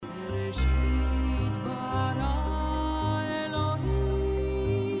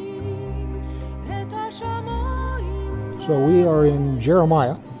So we are in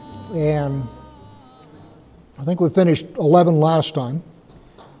Jeremiah, and I think we finished 11 last time.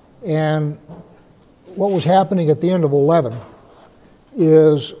 And what was happening at the end of 11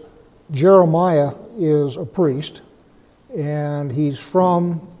 is Jeremiah is a priest, and he's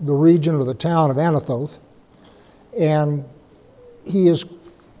from the region or the town of Anathoth, and he is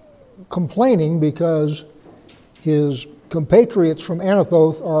complaining because his compatriots from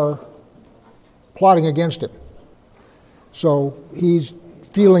Anathoth are plotting against him. So he's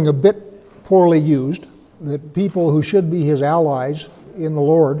feeling a bit poorly used, that people who should be his allies in the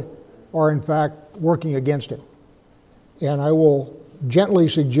Lord are in fact working against him. And I will gently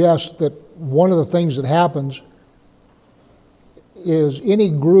suggest that one of the things that happens is any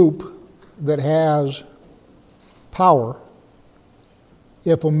group that has power,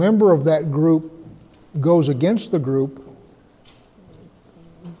 if a member of that group goes against the group,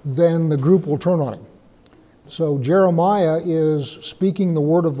 then the group will turn on him. So Jeremiah is speaking the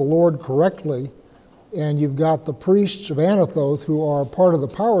word of the Lord correctly, and you've got the priests of Anathoth who are part of the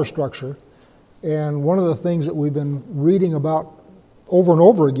power structure. And one of the things that we've been reading about over and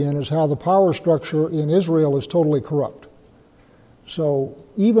over again is how the power structure in Israel is totally corrupt. So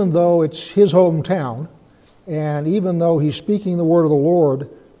even though it's his hometown, and even though he's speaking the word of the Lord,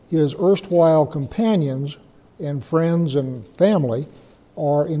 his erstwhile companions and friends and family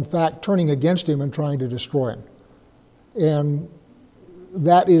are in fact turning against him and trying to destroy him. And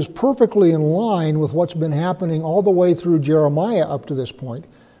that is perfectly in line with what's been happening all the way through Jeremiah up to this point,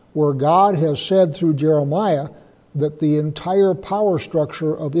 where God has said through Jeremiah that the entire power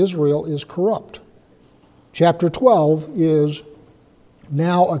structure of Israel is corrupt. Chapter 12 is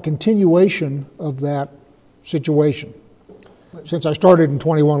now a continuation of that situation. Since I started in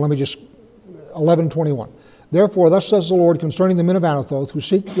 21, let me just 11:21. Therefore, thus says the Lord concerning the men of Anathoth who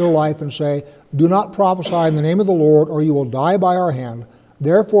seek your life and say, do not prophesy in the name of the Lord, or you will die by our hand.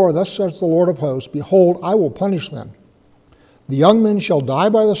 Therefore, thus says the Lord of hosts, behold, I will punish them. The young men shall die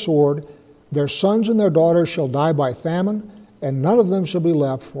by the sword, their sons and their daughters shall die by famine, and none of them shall be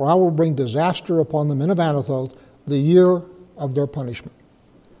left, for I will bring disaster upon the men of Anathoth, the year of their punishment.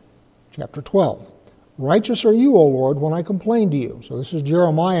 Chapter 12. Righteous are you, O Lord, when I complain to you. So this is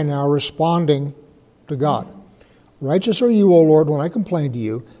Jeremiah now responding to God. Righteous are you, O Lord, when I complain to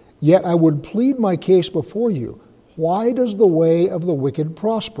you, yet I would plead my case before you. Why does the way of the wicked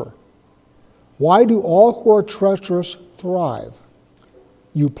prosper? Why do all who are treacherous thrive?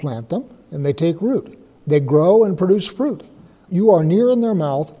 You plant them, and they take root. They grow and produce fruit. You are near in their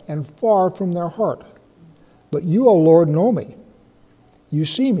mouth and far from their heart. But you, O Lord, know me. You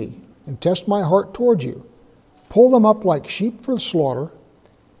see me, and test my heart toward you. Pull them up like sheep for slaughter.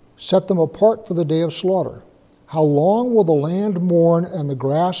 Set them apart for the day of slaughter. How long will the land mourn and the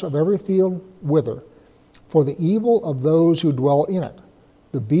grass of every field wither for the evil of those who dwell in it?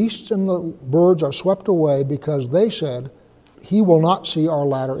 The beasts and the birds are swept away because they said, he will not see our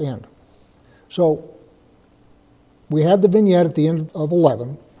latter end. So we had the vignette at the end of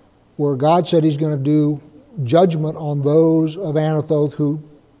 11 where God said he's going to do judgment on those of Anathoth who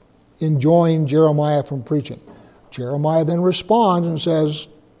enjoined Jeremiah from preaching. Jeremiah then responds and says,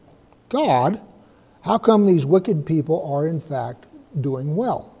 God, how come these wicked people are in fact doing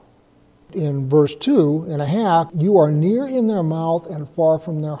well? In verse 2.5, you are near in their mouth and far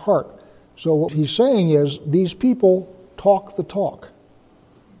from their heart. So what he's saying is these people talk the talk,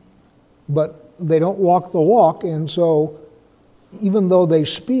 but they don't walk the walk. And so even though they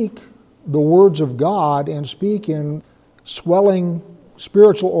speak the words of God and speak in swelling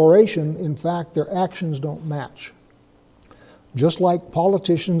spiritual oration, in fact, their actions don't match. Just like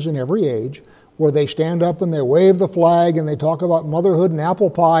politicians in every age, where they stand up and they wave the flag and they talk about motherhood and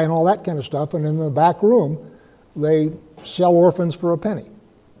apple pie and all that kind of stuff, and in the back room, they sell orphans for a penny.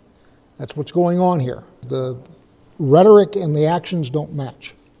 That's what's going on here. The rhetoric and the actions don't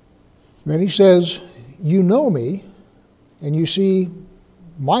match. Then he says, you know me, and you see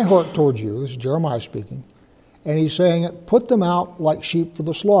my heart towards you. This is Jeremiah speaking. And he's saying, put them out like sheep for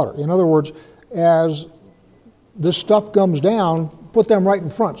the slaughter. In other words, as this stuff comes down, put them right in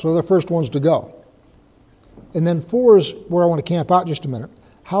front, so they're the first ones to go. And then 4 is where I want to camp out just a minute.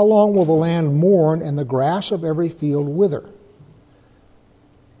 How long will the land mourn and the grass of every field wither?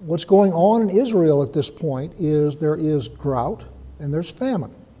 What's going on in Israel at this point is there is drought and there's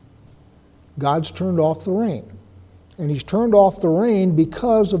famine. God's turned off the rain. And he's turned off the rain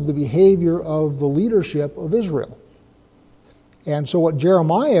because of the behavior of the leadership of Israel. And so what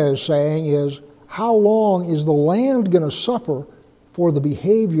Jeremiah is saying is, how long is the land going to suffer for the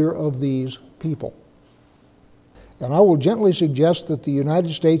behavior of these people? And I will gently suggest that the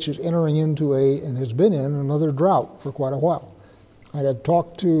United States is entering into and has been in another drought for quite a while. I had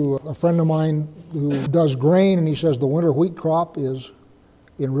talked to a friend of mine who does grain, and he says the winter wheat crop is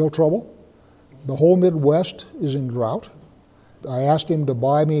in real trouble. The whole Midwest is in drought. I asked him to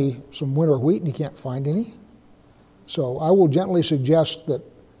buy me some winter wheat, and he can't find any. So I will gently suggest that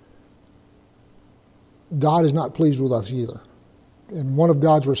God is not pleased with us either. And one of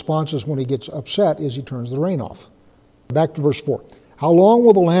God's responses when he gets upset is he turns the rain off. Back to verse 4. How long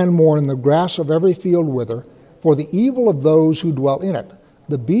will the land mourn and the grass of every field wither for the evil of those who dwell in it?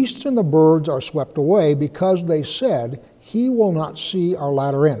 The beasts and the birds are swept away because they said, he will not see our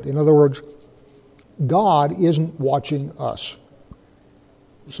latter end. In other words, God isn't watching us.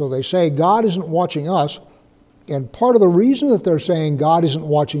 So they say God isn't watching us, and part of the reason that they're saying God isn't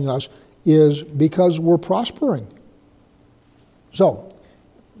watching us is because we're prospering. So,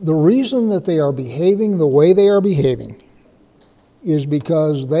 the reason that they are behaving the way they are behaving is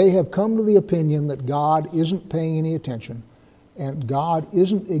because they have come to the opinion that God isn't paying any attention and God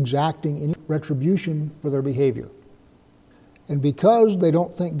isn't exacting any retribution for their behavior. And because they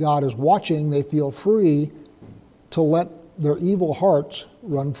don't think God is watching, they feel free to let their evil hearts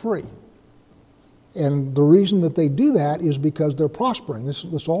run free. And the reason that they do that is because they're prospering.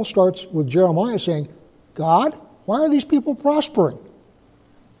 This all starts with Jeremiah saying, God, why are these people prospering?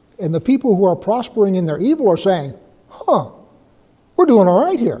 And the people who are prospering in their evil are saying, we're doing all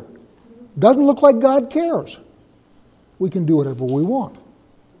right here. Doesn't look like God cares. We can do whatever we want.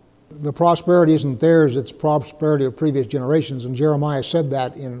 The prosperity isn't theirs, it's prosperity of previous generations, and Jeremiah said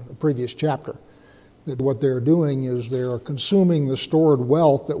that in a previous chapter. That what they're doing is they're consuming the stored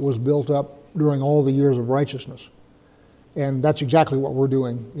wealth that was built up during all the years of righteousness. And that's exactly what we're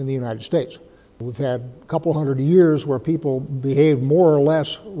doing in the United States. We've had a couple hundred years where people behaved more or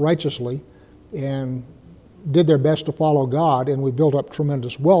less righteously and did their best to follow God, and we built up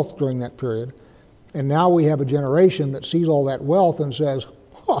tremendous wealth during that period. And now we have a generation that sees all that wealth and says,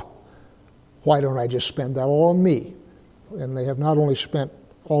 why don't I just spend that all on me? And they have not only spent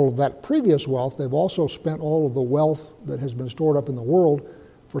all of that previous wealth, they've also spent all of the wealth that has been stored up in the world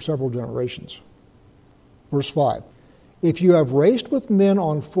for several generations. Verse 5. If you have raced with men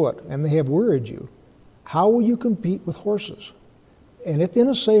on foot, and they have wearied you, how will you compete with horses? And if in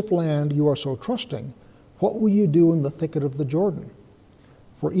a safe land you are so trusting, what will you do in the thicket of the Jordan?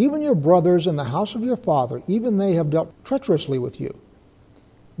 For even your brothers in the house of your father, even they have dealt treacherously with you.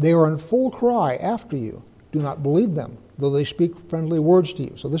 They are in full cry after you. Do not believe them, though they speak friendly words to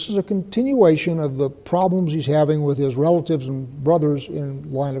you. So this is a continuation of the problems he's having with his relatives and brothers in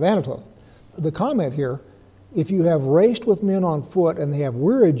the line of Anathoth. The comment here, if you have raced with men on foot and they have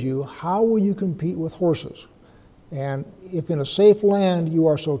wearied you, how will you compete with horses? And if in a safe land you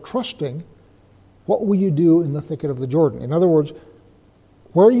are so trusting, what will you do in the thicket of the Jordan? In other words,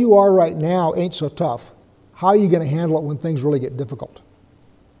 where you are right now ain't so tough. How are you going to handle it when things really get difficult?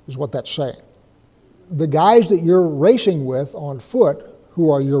 Is what that's saying. The guys that you're racing with on foot,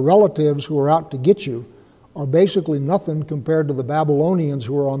 who are your relatives who are out to get you, are basically nothing compared to the Babylonians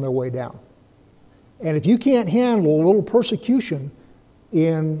who are on their way down. And if you can't handle a little persecution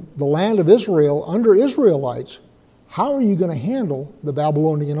in the land of Israel under Israelites, how are you going to handle the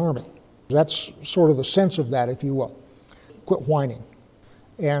Babylonian army? That's sort of the sense of that, if you will. Quit whining.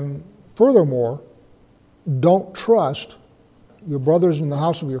 And furthermore, don't trust your brothers in the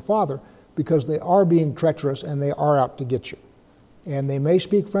house of your father, because they are being treacherous and they are out to get you. And they may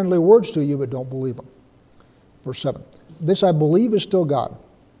speak friendly words to you, but don't believe them. Verse 7. This I believe is still God.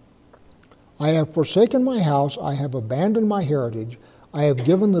 I have forsaken my house, I have abandoned my heritage, I have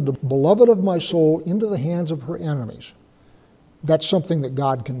given the beloved of my soul into the hands of her enemies. That's something that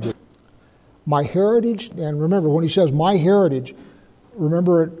God can do. My heritage, and remember when he says my heritage,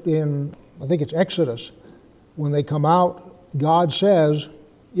 remember it in, I think it's Exodus, when they come out, God says,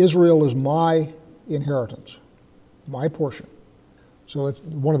 Israel is my inheritance, my portion. So that's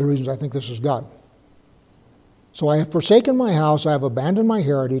one of the reasons I think this is God. So I have forsaken my house, I have abandoned my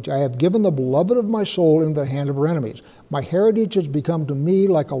heritage, I have given the beloved of my soul into the hand of her enemies. My heritage has become to me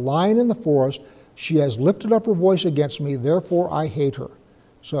like a lion in the forest. She has lifted up her voice against me, therefore I hate her.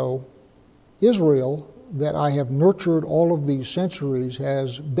 So Israel, that I have nurtured all of these centuries,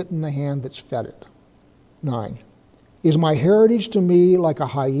 has bitten the hand that's fed it. 9. Is my heritage to me like a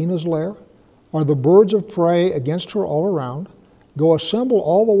hyena's lair? Are the birds of prey against her all around? Go assemble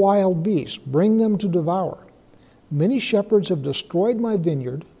all the wild beasts, bring them to devour. Many shepherds have destroyed my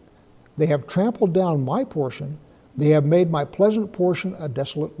vineyard. They have trampled down my portion. They have made my pleasant portion a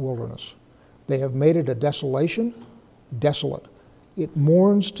desolate wilderness. They have made it a desolation, desolate. It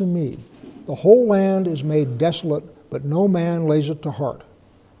mourns to me. The whole land is made desolate but no man lays it to heart.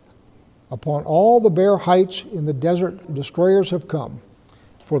 Upon all the bare heights in the desert destroyers have come,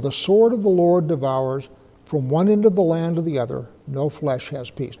 for the sword of the Lord devours from one end of the land to the other, no flesh has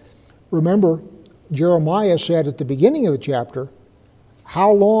peace. Remember, Jeremiah said at the beginning of the chapter,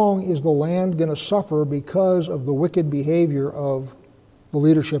 how long is the land going to suffer because of the wicked behavior of the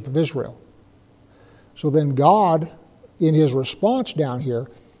leadership of Israel? So then God, in his response down here,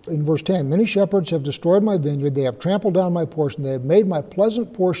 in verse 10, many shepherds have destroyed my vineyard, they have trampled down my portion, they have made my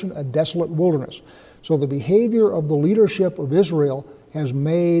pleasant portion a desolate wilderness. So the behavior of the leadership of Israel has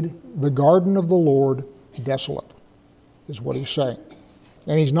made the garden of the Lord desolate, is what he's saying.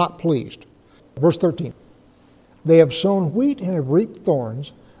 And he's not pleased. Verse 13, they have sown wheat and have reaped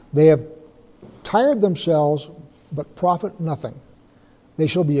thorns. They have tired themselves, but profit nothing. They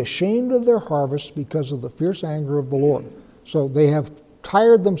shall be ashamed of their harvest because of the fierce anger of the Lord. So they have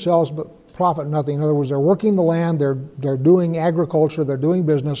tired themselves, but profit nothing. In other words, they're working the land, they're doing agriculture, they're doing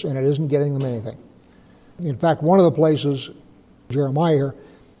business, and it isn't getting them anything. In fact, one of the places, Jeremiah here,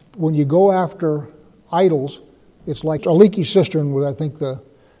 when you go after idols, it's like a leaky cistern was, I think, the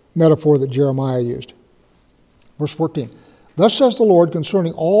metaphor that Jeremiah used. Verse 14, thus says the Lord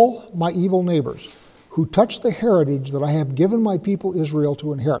concerning all my evil neighbors who touch the heritage that I have given my people Israel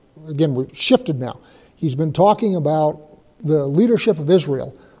to inherit. Again, we've shifted now. He's been talking about the leadership of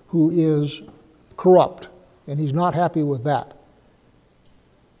Israel who is corrupt, and he's not happy with that.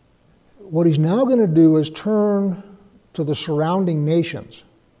 What he's now going to do is turn to the surrounding nations,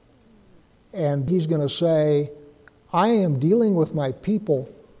 and he's going to say, I am dealing with my people,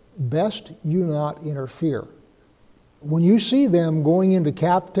 best you not interfere. When you see them going into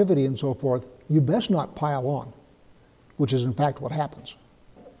captivity and so forth, you best not pile on, which is in fact what happens.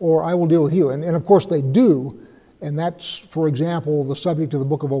 Or I will deal with you. And of course they do, and that's, for example, the subject of the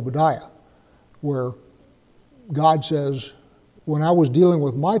book of Obadiah, where God says, when I was dealing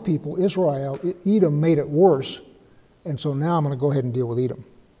with my people, Israel, Edom made it worse, and so now I'm going to go ahead and deal with Edom.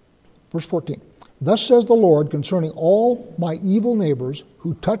 Verse 14, thus says the Lord concerning all my evil neighbors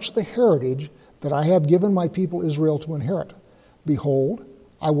who touch the heritage that I have given my people Israel to inherit. Behold,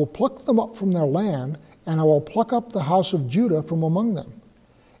 I will pluck them up from their land, and I will pluck up the house of Judah from among them.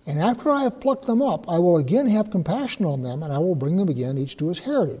 And after I have plucked them up, I will again have compassion on them, and I will bring them again, each to his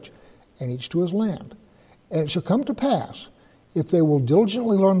heritage, and each to his land. And it shall come to pass, if they will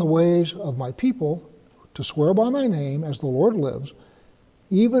diligently learn the ways of my people, to swear by my name, as the Lord lives,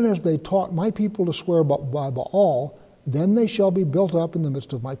 even as they taught my people to swear by Baal, then they shall be built up in the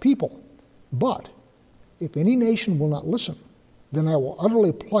midst of my people. But if any nation will not listen, then I will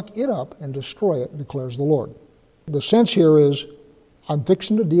utterly pluck it up and destroy it, declares the Lord. The sense here is, I'm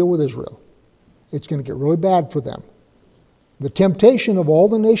fixing to deal with Israel. It's going to get really bad for them. The temptation of all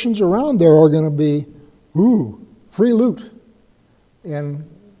the nations around there are going to be, free loot, and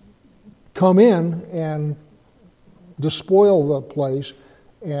come in and despoil the place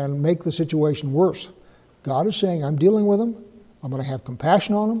and make the situation worse. God is saying, I'm dealing with them. I'm going to have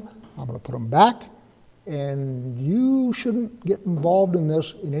compassion on them. I'm going to put them back. And you shouldn't get involved in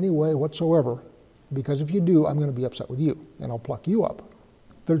this in any way whatsoever, because if you do, I'm going to be upset with you, and I'll pluck you up.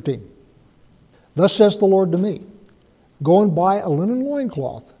 13. Thus says the Lord to me, go and buy a linen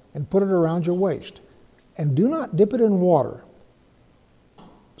loincloth and put it around your waist, and do not dip it in water.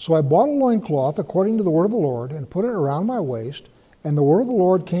 So I bought a loincloth according to the word of the Lord, and put it around my waist, and the word of the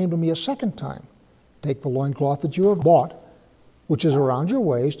Lord came to me a second time. Take the loincloth that you have bought, which is around your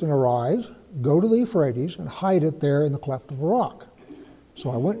waist, and arise, go to the Euphrates, and hide it there in the cleft of a rock. So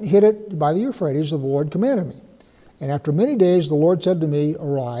I went and hid it by the Euphrates, as the Lord commanded me. And after many days the Lord said to me,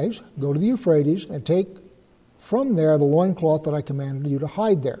 arise, go to the Euphrates, and take from there the loincloth that I commanded you to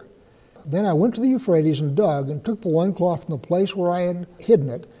hide there. Then I went to the Euphrates and dug, and took the loincloth from the place where I had hidden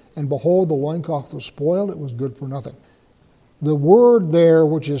it, and behold, the loincloth was spoiled, it was good for nothing. The word there,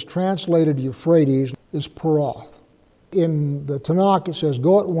 which is translated Euphrates, is Peroth. In the Tanakh it says,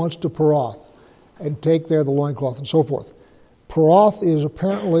 go at once to Peroth, and take there the loincloth, and so forth. Peroth is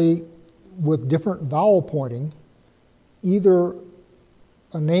apparently, with different vowel pointing, either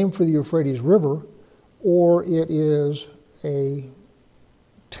a name for the Euphrates River, or it is a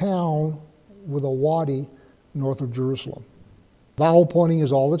town with a wadi north of Jerusalem. Vowel pointing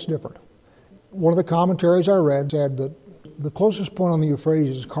is all that's different. One of the commentaries I read said that the closest point on the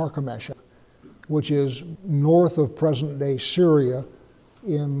Euphrates is Carchemish, which is north of present-day Syria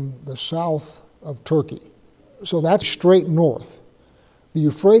in the south of Turkey. So that's straight north. The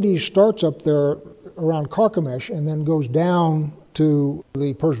Euphrates starts up there around Carchemish and then goes down to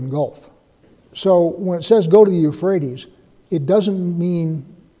the Persian Gulf. So when it says go to the Euphrates, it doesn't mean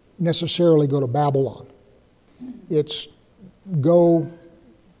necessarily go to Babylon. It's go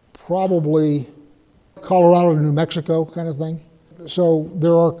probably Colorado to New Mexico kind of thing. So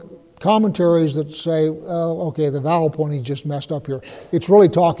there are commentaries that say, oh, okay, the vowel pointing just messed up here. It's really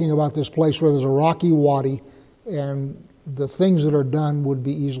talking about this place where there's a rocky wadi, and the things that are done would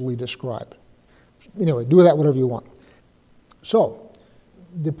be easily described. Anyway, do with that whatever you want. So,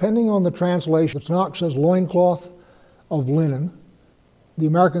 depending on the translation, the Tanakh says loincloth of linen. The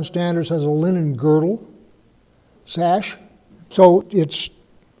American Standard says a linen girdle, sash. So it's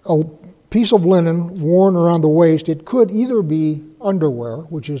a piece of linen worn around the waist. It could either be underwear,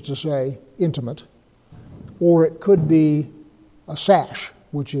 which is to say intimate, or it could be a sash,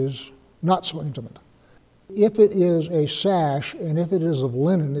 which is not so intimate. If it is a sash and if it is of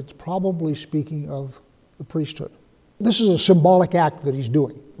linen, it's probably speaking of the priesthood. This is a symbolic act that he's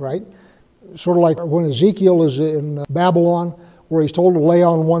doing, right? Sort of like when Ezekiel is in Babylon, where he's told to lay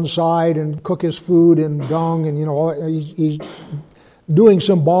on one side and cook his food in dung, and he's doing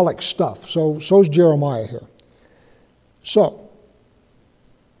symbolic stuff. So's Jeremiah here. So,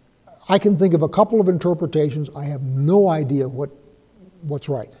 I can think of a couple of interpretations. I have no idea what's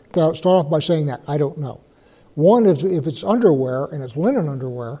right. I'll start off by saying that I don't know. One is if it's underwear and it's linen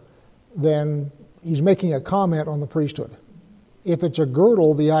underwear, then he's making a comment on the priesthood. If it's a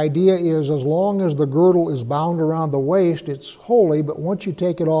girdle, the idea is as long as the girdle is bound around the waist, it's holy, but once you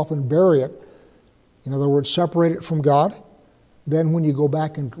take it off and bury it, in other words, separate it from God, then when you go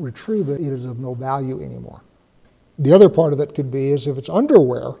back and retrieve it, it is of no value anymore. The other part of it could be is if it's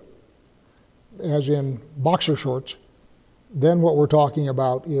underwear, as in boxer shorts, then what we're talking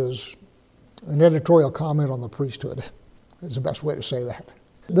about is an editorial comment on the priesthood, is the best way to say that.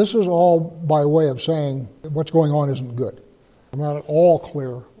 This is all by way of saying what's going on isn't good. I'm not at all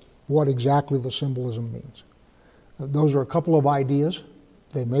clear what exactly the symbolism means. Those are a couple of ideas.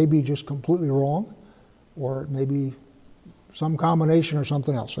 They may be just completely wrong, or it may be some combination or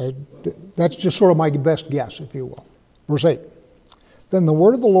something else. That's just sort of my best guess, if you will. Verse 8. Then the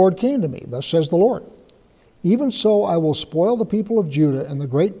word of the Lord came to me, thus says the Lord. Even so I will spoil the people of Judah and the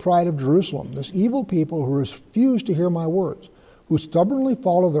great pride of Jerusalem, this evil people who refuse to hear my words, who stubbornly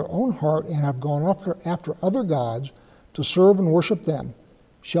follow their own heart and have gone after other gods to serve and worship them,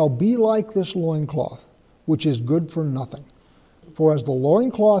 shall be like this loincloth, which is good for nothing. For as the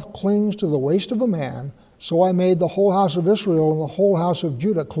loincloth clings to the waist of a man, so I made the whole house of Israel and the whole house of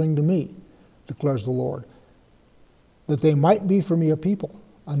Judah cling to me, declares the Lord, that they might be for me a people,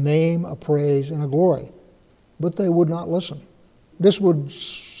 a name, a praise, and a glory. But they would not listen. This would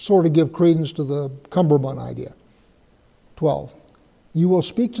sort of give credence to the cummerbund idea. 12. You will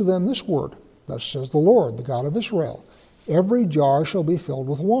speak to them this word, thus says the Lord, the God of Israel. Every jar shall be filled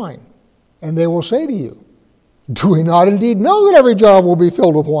with wine. And they will say to you, do we not indeed know that every jar will be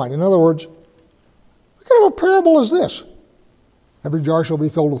filled with wine? In other words, what kind of a parable is this? Every jar shall be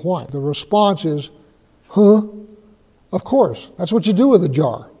filled with wine. The response is, huh? Of course. That's what you do with a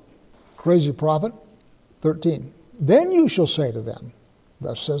jar. Crazy prophet. 13. Then you shall say to them,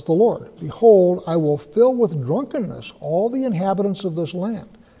 thus says the Lord, behold, I will fill with drunkenness all the inhabitants of this land,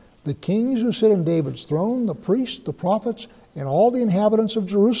 the kings who sit on David's throne, the priests, the prophets, and all the inhabitants of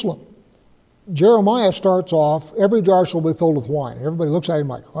Jerusalem. Jeremiah starts off, every jar shall be filled with wine. Everybody looks at him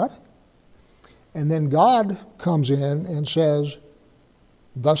like, what? And then God comes in and says,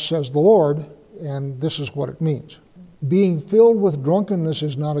 thus says the Lord, and this is what it means. Being filled with drunkenness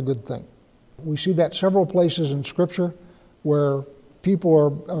is not a good thing. We see that several places in Scripture where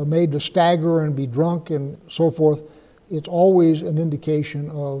people are made to stagger and be drunk and so forth. It's always an indication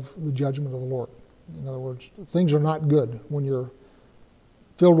of the judgment of the Lord. In other words, things are not good when you're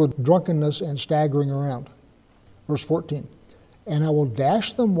filled with drunkenness and staggering around. Verse 14, and I will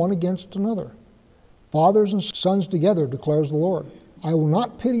dash them one against another, fathers and sons together, declares the Lord. I will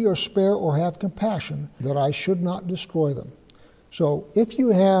not pity or spare or have compassion, that I should not destroy them. So if you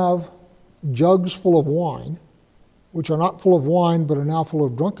have jugs full of wine, which are not full of wine but are now full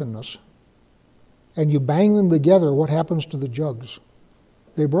of drunkenness, and you bang them together, what happens to the jugs?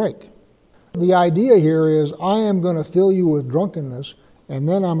 They break. The idea here is I am going to fill you with drunkenness, and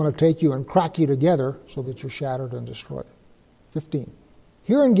then I'm going to take you and crack you together so that you're shattered and destroyed. 15.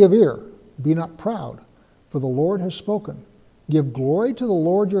 Hear and give ear, be not proud, for the Lord has spoken. Give glory to the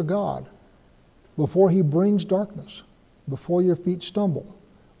Lord your God before he brings darkness, before your feet stumble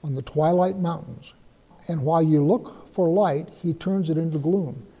on the twilight mountains. And while you look for light, he turns it into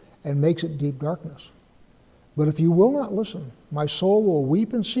gloom and makes it deep darkness. But if you will not listen, my soul will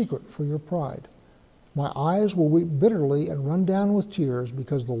weep in secret for your pride. My eyes will weep bitterly and run down with tears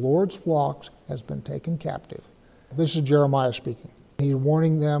because the Lord's flocks has been taken captive. This is Jeremiah speaking. He's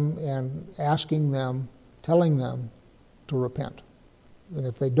warning them and asking them telling them to repent. And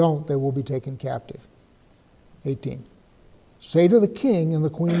if they don't, they will be taken captive. 18. Say to the king and the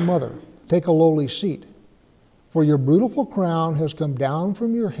queen mother, take a lowly seat, for your beautiful crown has come down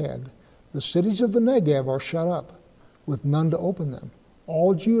from your head. The cities of the Negev are shut up, with none to open them.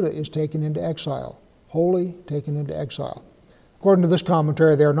 All Judah is taken into exile, wholly taken into exile. According to this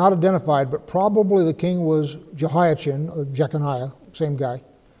commentary, they are not identified, but probably the king was Jehoiachin, or Jeconiah, same guy,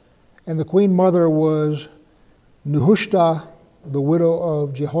 and the queen mother was Nehushta, the widow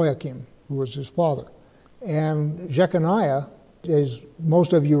of Jehoiakim, who was his father. And Jeconiah, as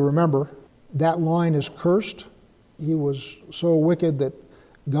most of you remember, that line is cursed. He was so wicked that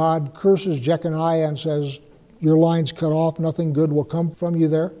God curses Jeconiah and says, your line's cut off, nothing good will come from you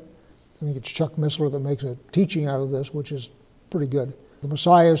there. I think it's Chuck Missler that makes a teaching out of this, which is pretty good. The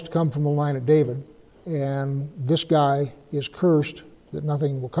Messiah is to come from the line of David, and this guy is cursed that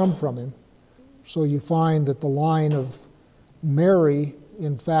nothing will come from him. So you find that the line of Mary,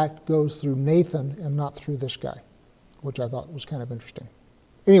 in fact, goes through Nathan and not through this guy, which I thought was kind of interesting.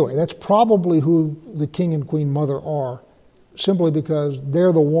 Anyway, that's probably who the king and queen mother are, simply because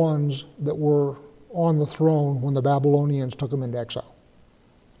they're the ones that were on the throne when the Babylonians took them into exile.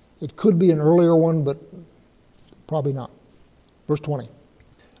 It could be an earlier one, but probably not. Verse 20.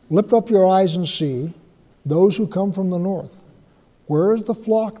 Lift up your eyes and see those who come from the north. Where is the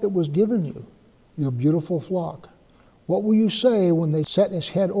flock that was given you, your beautiful flock? What will you say when they set his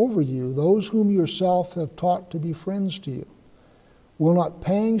head over you, those whom yourself have taught to be friends to you? Will not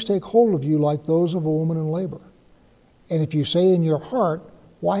pangs take hold of you like those of a woman in labor? And if you say in your heart,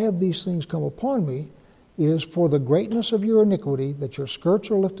 why have these things come upon me? It is for the greatness of your iniquity that your skirts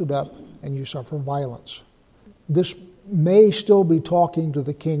are lifted up and you suffer violence. This may still be talking to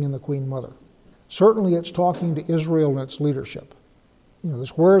the king and the queen mother. Certainly it's talking to Israel and its leadership.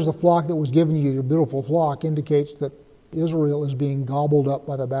 This where is the flock that was given you, your beautiful flock, indicates that Israel is being gobbled up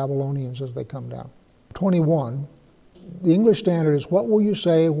by the Babylonians as they come down. 21, the English Standard is, what will you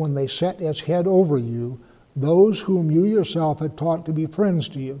say when they set as head over you those whom you yourself had taught to be friends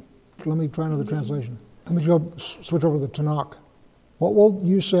to you? Let me try another translation. Let me switch over to the Tanakh. What will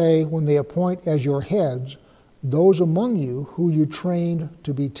you say when they appoint as your heads those among you who you trained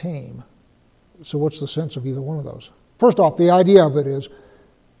to be tame? So what's the sense of either one of those? First off, the idea of it is,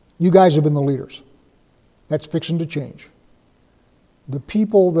 you guys have been the leaders. That's fixing to change. The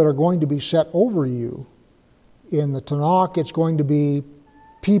people that are going to be set over you, in the Tanakh, it's going to be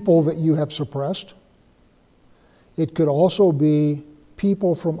people that you have suppressed. It could also be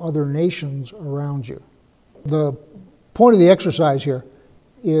people from other nations around you. The point of the exercise here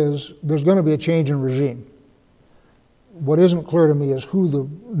is there's going to be a change in regime. What isn't clear to me is who the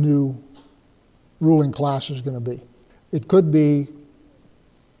new ruling class is going to be. It could be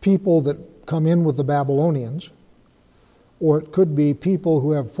people that come in with the Babylonians, or it could be people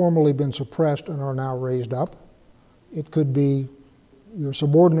who have formerly been suppressed and are now raised up. It could be your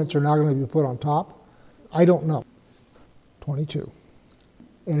subordinates are now going to be put on top. I don't know. 22.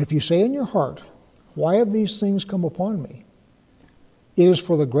 And if you say in your heart, why have these things come upon me? It is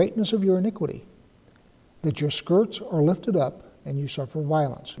for the greatness of your iniquity that your skirts are lifted up and you suffer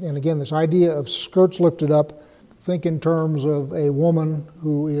violence. And again, this idea of skirts lifted up, think in terms of a woman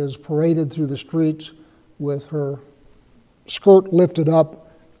who is paraded through the streets with her skirt lifted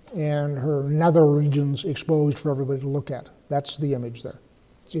up and her nether regions exposed for everybody to look at. That's the image there.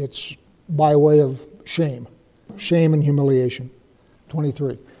 It's by way of shame and humiliation.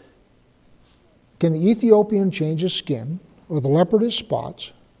 23. Can the Ethiopian change his skin, or the leopard his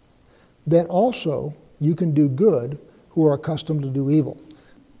spots? Then also you can do good who are accustomed to do evil.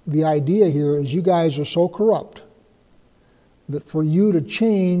 The idea here is you guys are so corrupt that for you to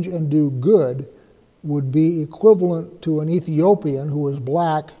change and do good would be equivalent to an Ethiopian who is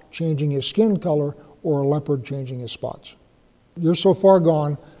black changing his skin color or a leopard changing his spots. You're so far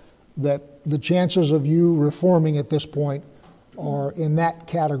gone that the chances of you reforming at this point are in that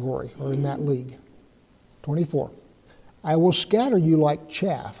category or in that league. 24. I will scatter you like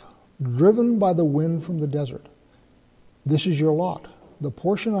chaff, driven by the wind from the desert. This is your lot, the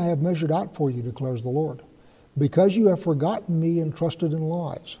portion I have measured out for you, declares the Lord, because you have forgotten me and trusted in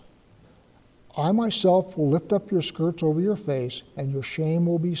lies. I myself will lift up your skirts over your face, and your shame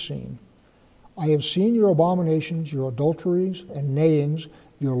will be seen. I have seen your abominations, your adulteries and neighings,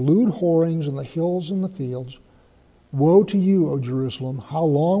 your lewd whorings in the hills and the fields. Woe to you, O Jerusalem! How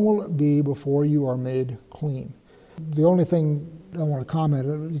long will it be before you are made clean? The only thing I want to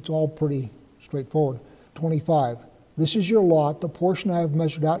comment, it's all pretty straightforward. 25. This is your lot, the portion I have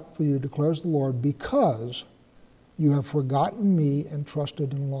measured out for you, declares the Lord, because you have forgotten me and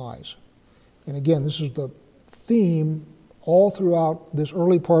trusted in lies. And again, this is the theme all throughout this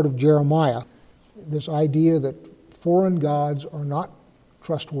early part of Jeremiah, this idea that foreign gods are not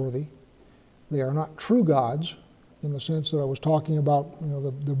trustworthy. They are not true gods in the sense that I was talking about.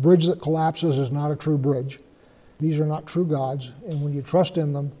 The bridge that collapses is not a true bridge. These are not true gods, and when you trust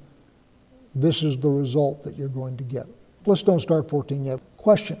in them, this is the result that you're going to get. Let's don't start 14 yet.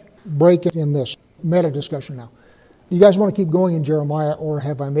 Question. Break it in this meta discussion now. You guys want to keep going in Jeremiah, or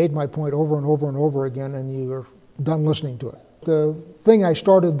have I made my point over and over and over again and you're done listening to it? The thing I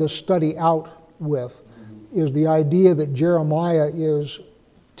started this study out with is the idea that Jeremiah is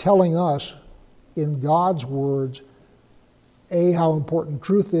telling us in God's words, A, how important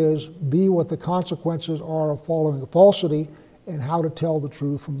truth is, B, what the consequences are of following falsity, and how to tell the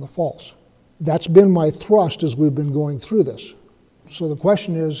truth from the false. That's been my thrust as we've been going through this. So the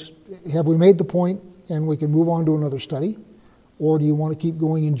question is, have we made the point and we can move on to another study, or do you want to keep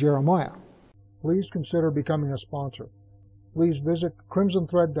going in Jeremiah? Please consider becoming a sponsor. Please visit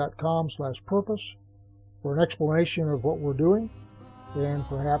crimsonthread.com/purpose for an explanation of what we're doing and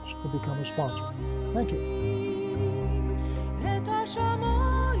perhaps to become a sponsor. Thank you.